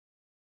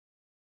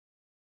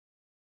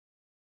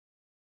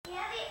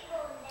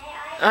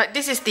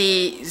This is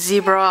the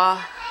zebra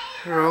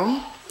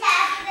room.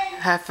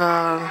 Have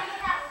a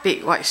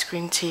big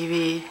widescreen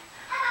TV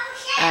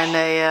and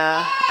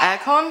a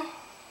aircon.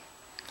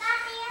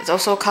 It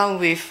also comes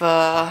with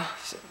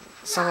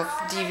some of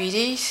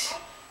DVDs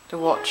to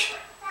watch.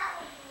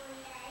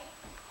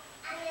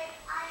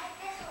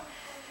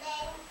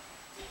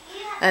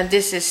 And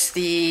this is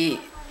the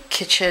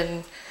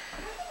kitchen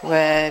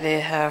where they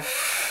have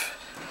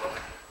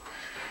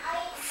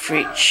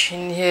fridge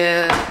in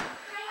here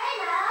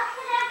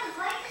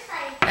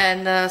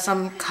and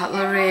some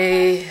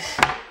cutlery,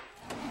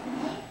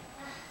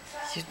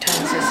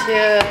 utensils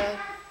here.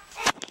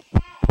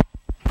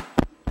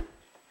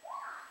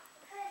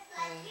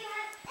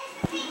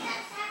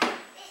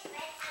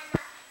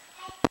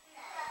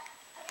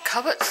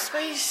 Cupboard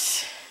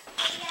space.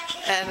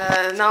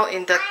 And now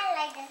in the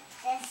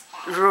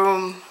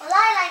room,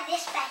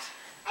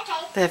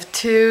 they have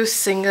two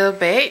single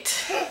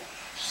beds.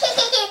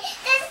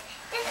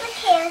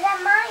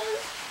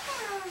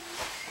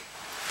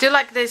 Do you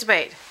like this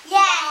bed?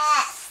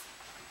 Yes.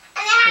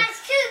 And it has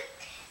two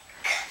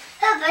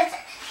cupboards,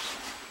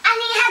 and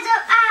it has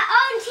our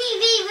own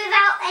TV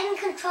without any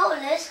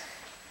controllers.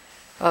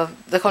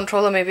 The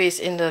controller maybe is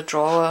in the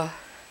drawer.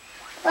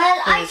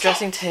 Well, in the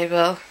dressing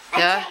table.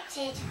 Yeah. I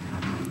checked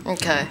it.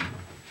 Okay.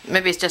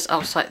 Maybe it's just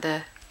outside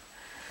there.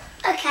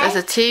 Okay. There's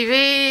a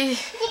TV.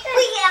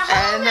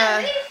 And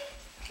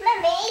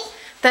Mummy.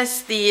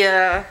 that's the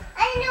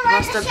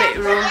master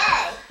bedroom.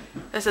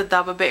 There's a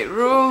double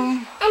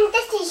bedroom. And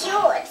this is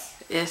yours.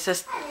 Yes,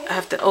 I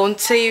have the own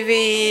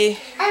TV.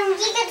 And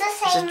you get the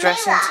same There's a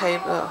dressing mirror.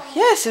 table.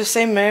 Yes, the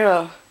same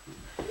mirror.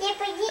 Yeah,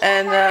 but you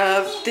And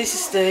this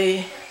is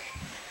the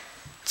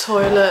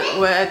toilet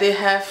where they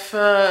have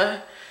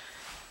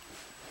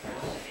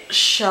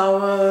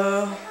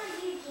shower.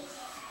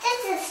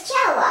 This is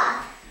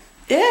shower.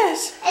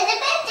 Yes. It's a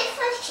bit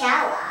different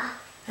shower.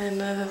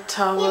 And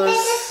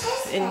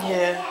towels in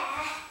here.